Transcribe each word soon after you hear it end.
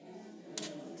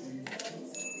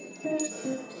Hi,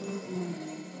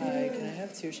 can I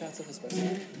have 2 shots of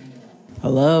espresso?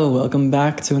 Hello, welcome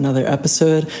back to another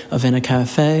episode of In a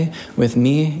Cafe with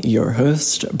me, your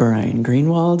host, Brian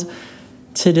Greenwald.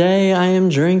 Today I am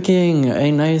drinking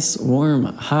a nice, warm,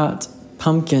 hot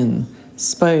pumpkin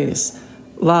spice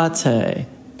latte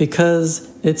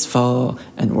because it's fall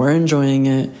and we're enjoying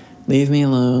it. Leave me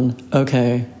alone.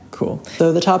 Okay, cool.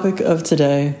 So the topic of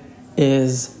today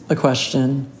is a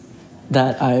question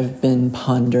that I've been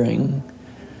pondering.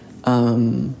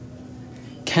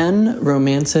 Can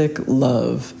romantic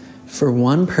love for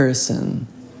one person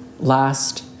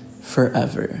last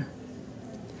forever?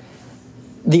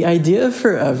 The idea of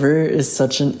forever is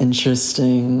such an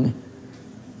interesting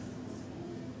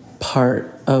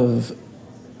part of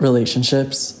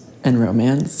relationships and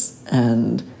romance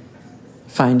and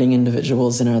finding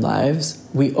individuals in our lives.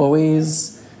 We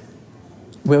always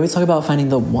talk about finding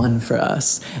the one for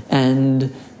us.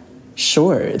 And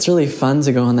sure, it's really fun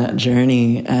to go on that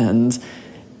journey and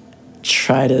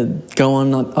try to go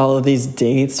on all of these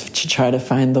dates to try to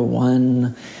find the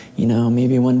one. You know,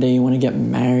 maybe one day you want to get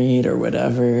married or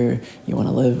whatever. You want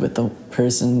to live with the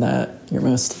person that you're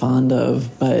most fond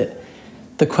of. But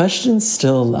the question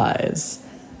still lies.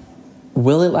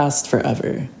 Will it last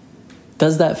forever?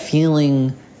 Is that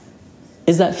feeling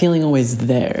always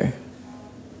there?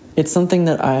 It's something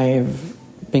that I've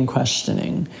been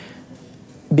questioning.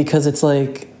 Because it's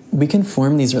like, we can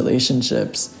form these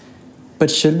relationships, but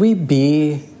should we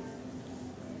be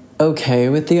okay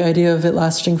with the idea of it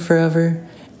lasting forever?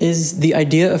 Is the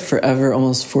idea of forever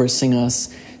almost forcing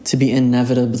us to be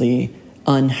inevitably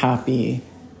unhappy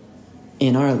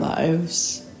in our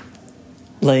lives?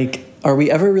 Like, are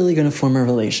we ever really going to form a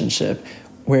relationship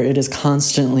where it is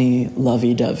constantly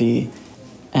lovey-dovey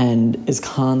and is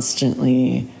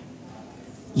constantly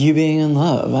you being in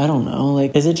love? I don't know.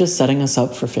 Like, is it just setting us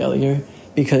up for failure?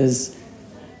 Because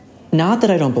not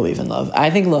that I don't believe in love. I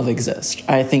think love exists.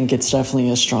 I think it's definitely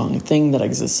a strong thing that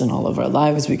exists in all of our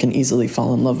lives. We can easily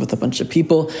fall in love with a bunch of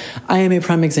people. I am a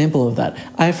prime example of that.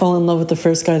 I fall in love with the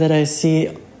first guy that I see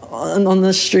on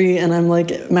the street, and I'm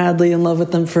like madly in love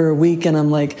with them for a week, and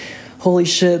I'm like, holy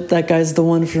shit, that guy's the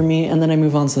one for me, and then I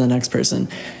move on to the next person.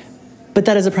 But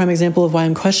that is a prime example of why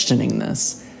I'm questioning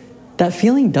this. That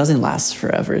feeling doesn't last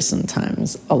forever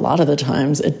sometimes. A lot of the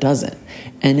times it doesn't.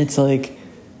 And it's like,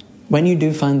 when you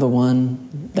do find the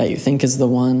one that you think is the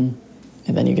one,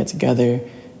 and then you get together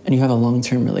and you have a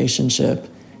long-term relationship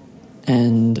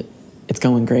and it's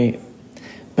going great,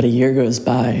 but a year goes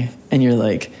by and you're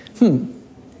like,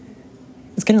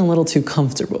 it's getting a little too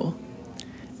comfortable.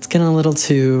 It's getting a little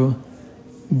too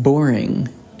boring,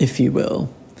 if you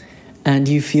will. And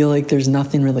you feel like there's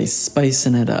nothing really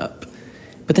spicing it up.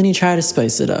 But then you try to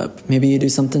spice it up. Maybe you do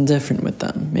something different with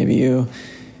them. Maybe you,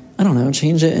 I don't know,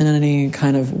 change it in any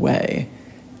kind of way.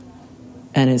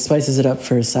 And it spices it up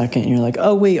for a second. And you're like,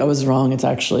 oh, wait, I was wrong. It's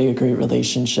actually a great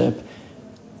relationship.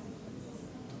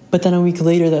 But then a week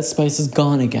later, that spice is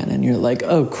gone again. And you're like,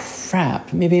 oh,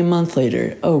 crap. Maybe a month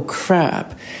later, oh,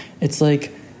 crap. It's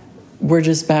like, we're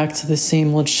just back to the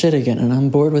same old shit again. And I'm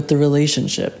bored with the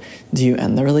relationship. Do you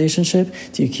end the relationship?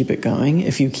 Do you keep it going?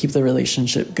 If you keep the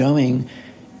relationship going,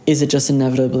 is it just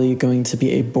inevitably going to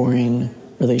be a boring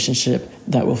relationship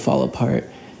that will fall apart?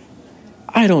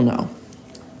 I don't know.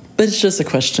 But it's just a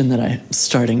question that I'm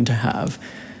starting to have.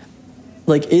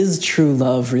 Like, is true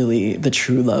love really the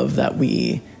true love that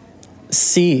we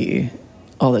see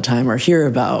all the time or hear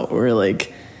about? Or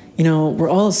like, you know,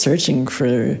 we're all searching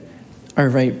for our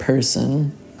right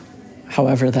person,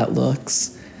 however that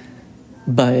looks.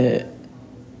 But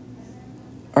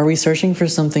are we searching for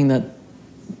something that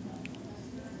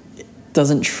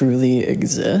doesn't truly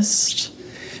exist?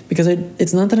 Because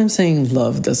it's not that I'm saying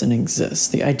love doesn't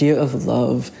exist. The idea of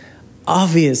love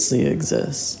obviously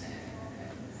exists.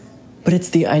 But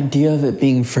it's the idea of it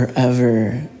being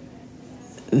forever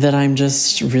that I'm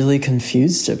just really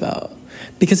confused about.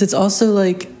 Because it's also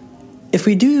like, if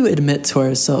we do admit to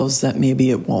ourselves that maybe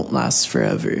it won't last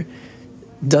forever,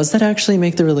 does that actually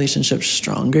make the relationship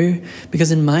stronger?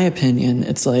 Because in my opinion,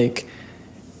 it's like,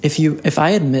 if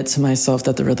I admit to myself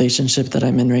that the relationship that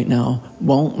I'm in right now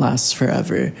won't last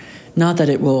forever, not that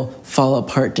it will fall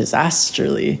apart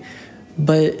disastrously,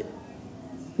 but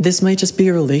this might just be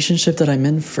a relationship that I'm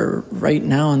in for right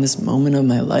now in this moment of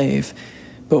my life.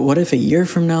 But what if a year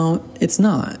from now, it's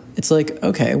not? It's like,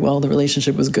 okay, well, the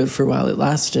relationship was good for a while, it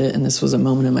lasted, and this was a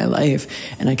moment in my life,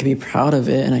 and I can be proud of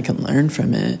it, and I can learn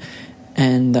from it,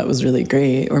 and that was really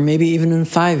great. Or maybe even in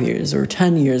 5 years or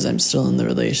 10 years, I'm still in the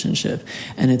relationship,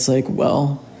 and it's like,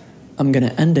 well, I'm going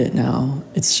to end it now.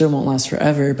 It still won't last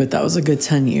forever, but that was a good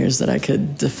 10 years that I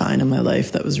could define in my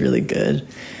life that was really good.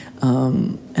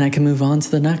 And I can move on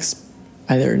to the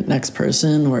next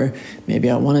person, or maybe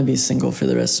I want to be single for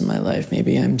the rest of my life.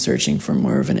 Maybe I'm searching for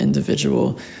more of an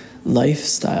individual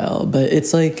lifestyle. But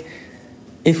it's like,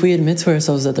 if we admit to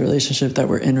ourselves that the relationship that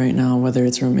we're in right now, whether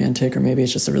it's romantic or maybe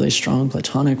it's just a really strong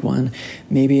platonic one,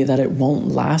 maybe that it won't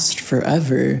last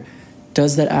forever,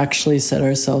 does that actually set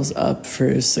ourselves up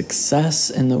for success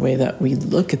in the way that we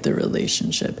look at the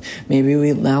relationship? Maybe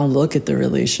we now look at the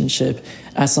relationship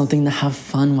as something to have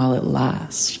fun while it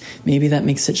lasts. Maybe that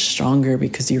makes it stronger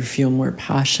because you feel more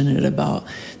passionate about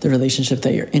the relationship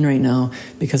that you're in right now,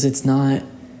 because it's not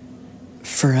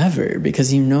forever,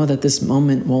 because you know that this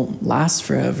moment won't last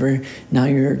forever. Now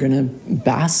you're gonna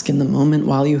bask in the moment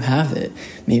while you have it.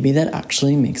 Maybe that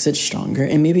actually makes it stronger,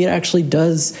 and maybe it actually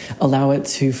does allow it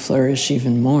to flourish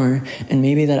even more, and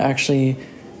maybe that actually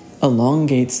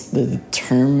elongates the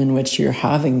term in which you're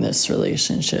having this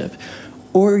relationship.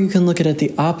 Or you can look at it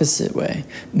the opposite way.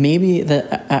 Maybe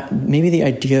the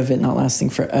idea of it not lasting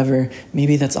forever,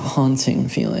 maybe that's a haunting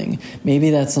feeling. Maybe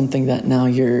that's something that now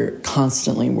you're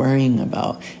constantly worrying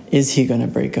about. Is he going to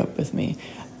break up with me?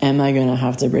 Am I going to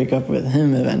have to break up with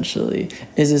him eventually?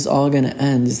 Is this all going to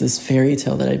end? Is this fairy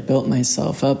tale that I built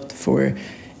myself up for,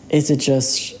 is it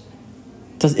just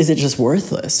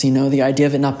worthless? You know, the idea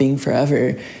of it not being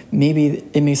forever, maybe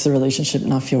it makes the relationship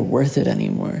not feel worth it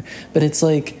anymore. But it's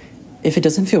like, if it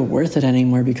doesn't feel worth it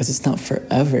anymore because it's not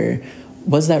forever,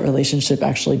 was that relationship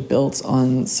actually built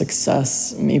on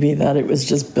success? Maybe that it was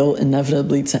just built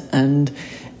inevitably to end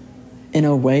in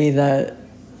a way that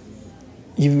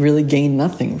you really gain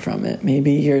nothing from it.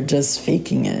 Maybe you're just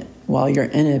faking it while you're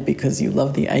in it because you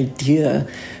love the idea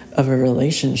of a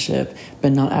relationship,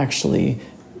 but not actually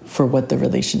for what the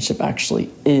relationship actually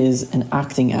is and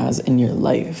acting as in your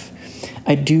life.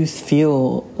 I do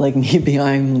feel like maybe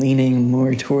I'm leaning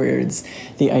more towards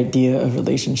the idea of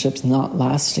relationships not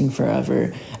lasting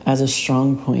forever as a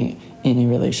strong point in a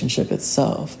relationship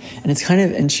itself. And it's kind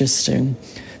of interesting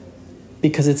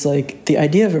because it's like the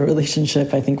idea of a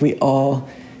relationship, I think we all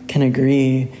can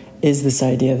agree, is this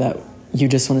idea that you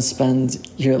just want to spend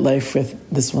your life with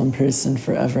this one person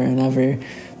forever and ever.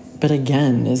 But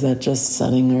again, is that just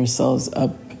setting ourselves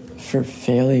up for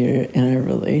failure in a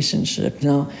relationship?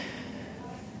 Now,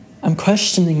 I'm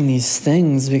questioning these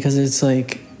things because it's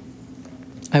like,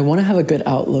 I want to have a good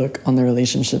outlook on the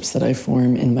relationships that I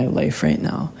form in my life right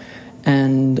now.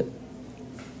 And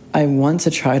I want to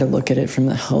try to look at it from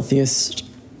the healthiest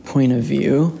point of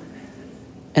view.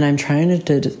 And I'm trying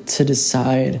to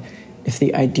decide if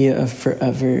the idea of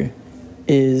forever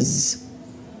is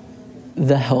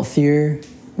the healthier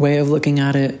way of looking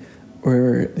at it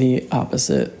or the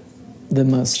opposite, the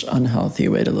most unhealthy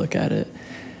way to look at it.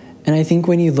 And I think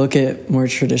when you look at more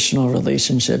traditional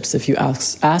relationships, if you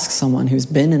ask someone who's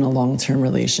been in a long-term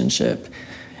relationship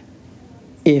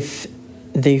if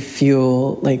they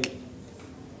feel like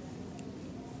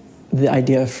the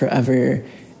idea of forever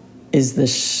is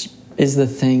the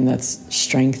thing that's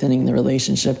strengthening the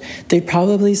relationship, they'd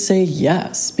probably say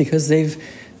yes, because they've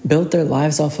built their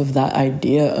lives off of that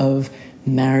idea of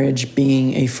marriage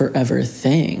being a forever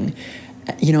thing.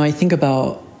 You know, I think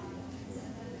about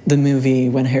the movie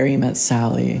When Harry Met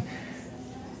Sally.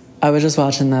 I was just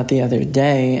watching that the other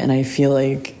day, and I feel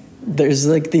like there's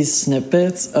like these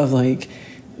snippets of like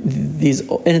these,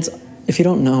 and it's, if you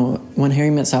don't know, When Harry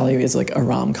Met Sally is like a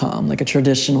rom-com, like a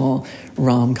traditional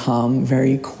rom-com,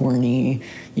 very corny,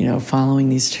 you know, following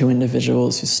these two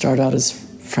individuals who start out as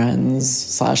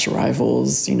friends /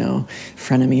 rivals, you know,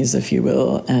 frenemies, if you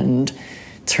will, and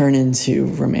turn into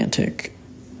romantic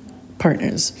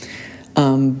partners.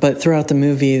 But throughout the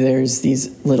movie, there's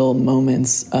these little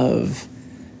moments of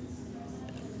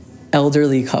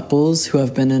elderly couples who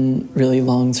have been in really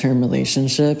long-term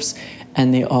relationships,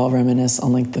 and they all reminisce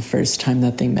on like the first time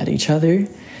that they met each other,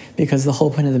 because the whole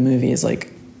point of the movie is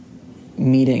like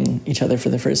meeting each other for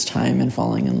the first time and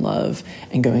falling in love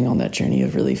and going on that journey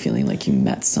of really feeling like you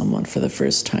met someone for the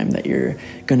first time that you're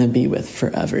going to be with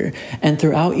forever. And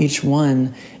throughout each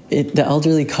one, the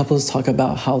elderly couples talk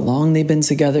about how long they've been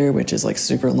together, which is like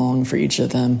super long for each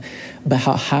of them, but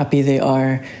how happy they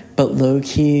are. But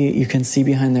low-key, you can see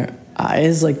behind their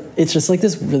eyes, like it's just like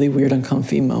this really weird,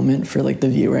 uncomfy moment for like the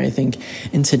viewer, I think,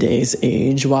 in today's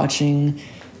age watching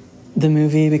the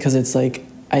movie, because it's like,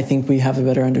 I think we have a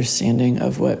better understanding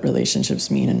of what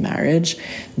relationships mean in marriage.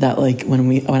 That like when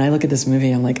I look at this movie,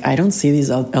 I'm like, I don't see these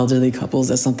elderly couples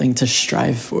as something to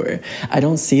strive for. I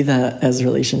don't see that as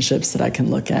relationships that I can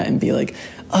look at and be like,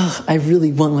 oh, I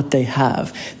really want what they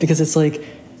have. Because it's like,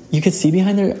 you could see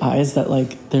behind their eyes that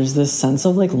like there's this sense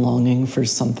of like longing for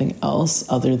something else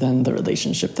other than the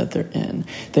relationship that they're in.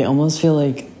 They almost feel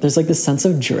like there's like this sense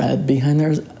of dread behind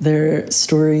their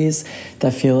stories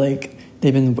that feel like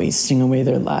they've been wasting away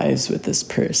their lives with this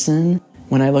person.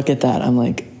 When I look at that, I'm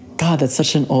like, God, that's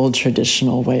such an old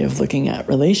traditional way of looking at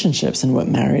relationships and what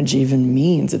marriage even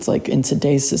means. It's like in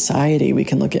today's society, we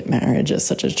can look at marriage as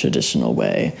such a traditional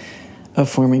way of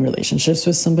forming relationships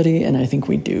with somebody, and I think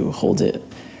we do hold it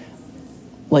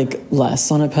like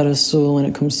less on a pedestal when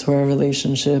it comes to our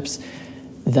relationships,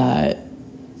 that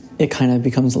it kind of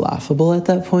becomes laughable at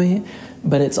that point.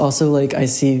 But it's also like I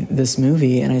see this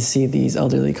movie and I see these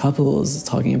elderly couples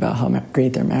talking about how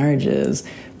great their marriage is,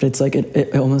 but it's like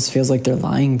it almost feels like they're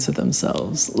lying to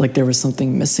themselves, like there was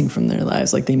something missing from their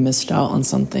lives, like they missed out on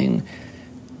something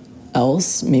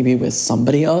else, maybe with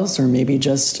somebody else, or maybe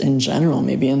just in general,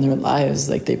 maybe in their lives,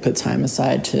 like they put time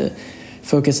aside to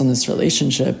focus on this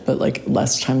relationship, but like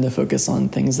less time to focus on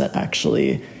things that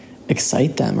actually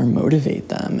excite them or motivate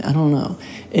them. I don't know.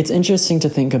 It's interesting to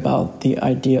think about the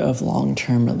idea of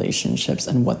long-term relationships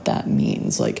and what that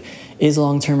means. Like, is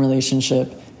long-term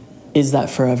relationship, is that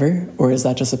forever? Or is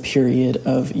that just a period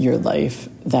of your life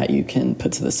that you can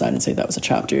put to the side and say, that was a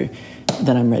chapter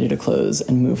that I'm ready to close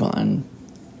and move on?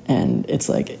 And it's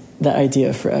like, the idea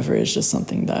of forever is just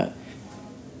something that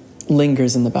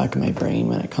lingers in the back of my brain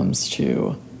when it comes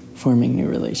to forming new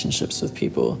relationships with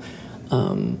people.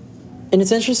 And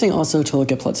it's interesting also to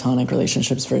look at platonic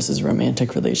relationships versus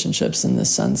romantic relationships in this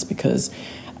sense, because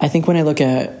I think when I look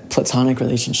at platonic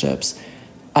relationships,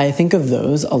 I think of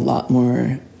those a lot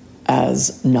more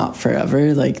as not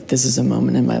forever. Like, this is a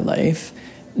moment in my life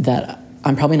that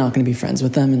I'm probably not going to be friends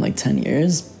with them in like 10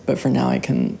 years, but for now I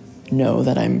can know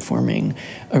that I'm forming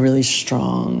a really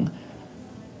strong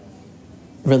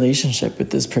relationship with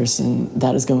this person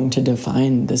that is going to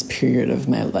define this period of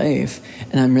my life,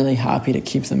 and I'm really happy to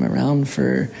keep them around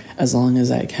for as long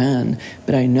as I can.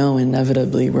 But I know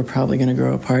inevitably we're probably going to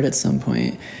grow apart at some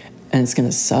point, and it's going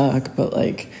to suck, but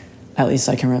like at least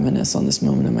I can reminisce on this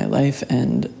moment in my life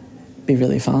and be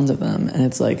really fond of them. And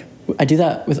it's like I do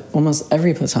that with almost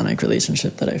every platonic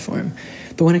relationship that I form.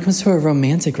 But when it comes to a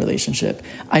romantic relationship,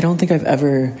 I don't think I've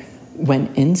ever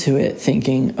went into it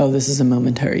thinking, oh, this is a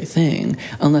momentary thing,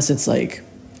 unless it's like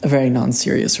a very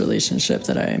non-serious relationship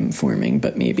that I'm forming.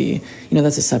 But maybe,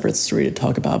 that's a separate story to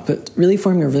talk about. But really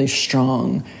forming a really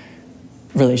strong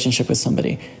relationship with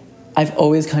somebody, I've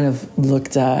always kind of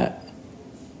looked at,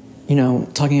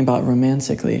 talking about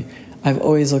romantically, I've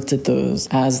always looked at those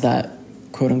as that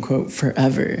quote unquote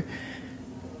forever.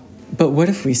 But what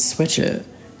if we switch it?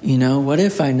 What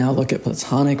if I now look at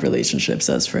platonic relationships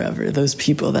as forever? Those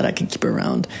people that I can keep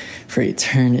around for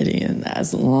eternity, and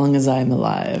as long as I'm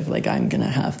alive, like I'm going to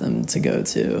have them to go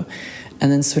to.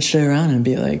 And then switch it around and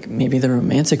be like, maybe the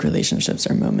romantic relationships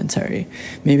are momentary.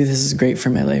 Maybe this is great for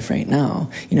my life right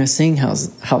now. Seeing how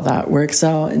that works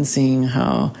out and seeing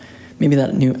how maybe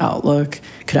that new outlook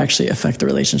could actually affect the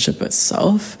relationship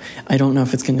itself. I don't know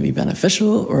if it's going to be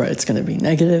beneficial or it's going to be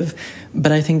negative,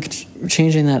 but I think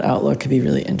changing that outlook could be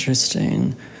really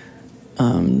interesting,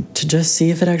 to just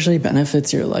see if it actually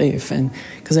benefits your life. And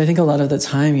because I think a lot of the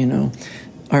time,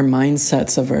 our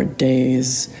mindsets of our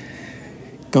days,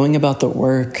 going about the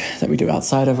work that we do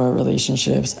outside of our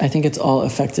relationships, I think it's all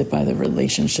affected by the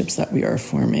relationships that we are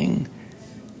forming,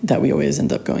 that we always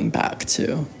end up going back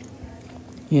to.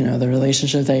 The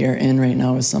relationship that you're in right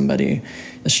now with somebody,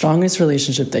 the strongest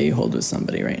relationship that you hold with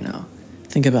somebody right now.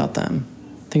 Think about them.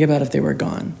 Think about if they were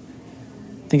gone.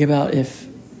 Think about if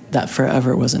that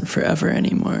forever wasn't forever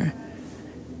anymore.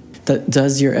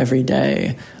 Does your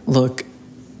everyday look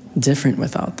different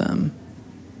without them?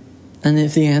 And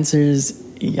if the answer is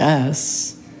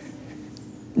yes,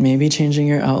 maybe changing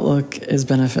your outlook is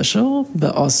beneficial,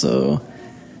 but also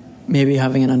maybe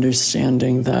having an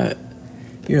understanding that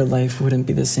your life wouldn't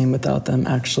be the same without them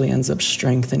actually ends up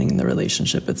strengthening the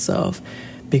relationship itself,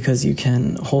 because you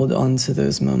can hold on to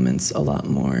those moments a lot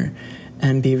more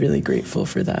and be really grateful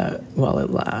for that while it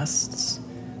lasts.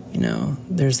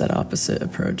 There's that opposite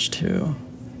approach too,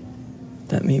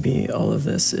 that maybe all of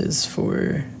this is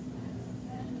for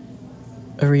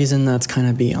a reason that's kind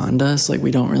of beyond us. Like,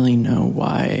 we don't really know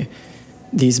why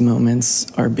these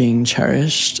moments are being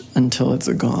cherished until it's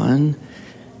gone.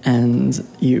 And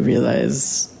you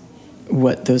realize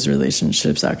what those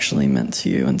relationships actually meant to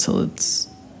you you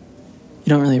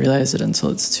don't really realize it until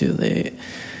it's too late.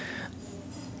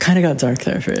 Kind of got dark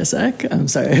there for a sec. I'm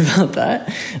sorry about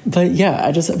that. But yeah,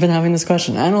 I just have been having this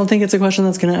question. I don't think it's a question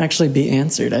that's going to actually be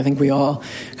answered. I think we all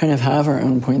kind of have our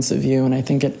own points of view, and I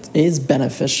think it is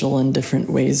beneficial in different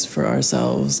ways for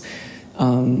ourselves.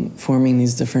 forming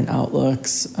these different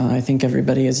outlooks. I think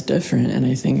everybody is different, and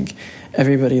I think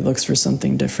everybody looks for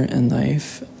something different in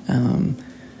life.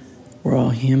 We're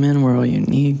all human, we're all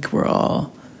unique, we're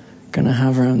all gonna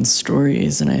have our own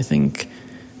stories, and I think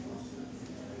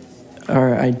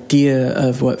our idea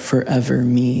of what forever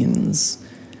means,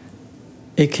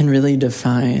 it can really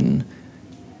define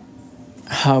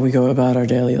how we go about our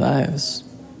daily lives.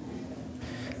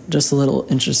 Just a little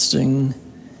interesting,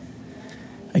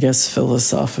 I guess,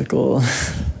 philosophical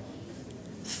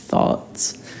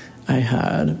thoughts I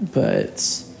had.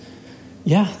 But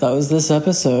yeah, that was this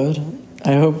episode.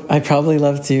 I probably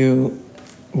left you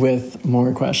with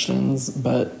more questions,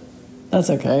 but that's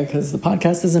okay, because the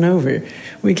podcast isn't over.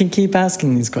 We can keep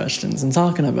asking these questions and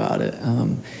talking about it.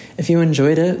 If you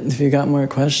enjoyed it, if you got more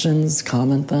questions,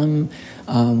 comment them.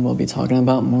 We'll be talking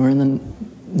about more in the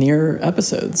near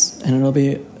episodes, and it'll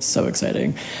be so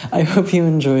exciting. I hope you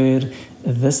enjoyed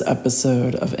this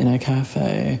episode of In a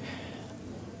Cafe.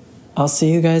 I'll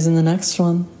see you guys in the next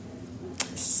one.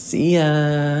 See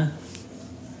ya.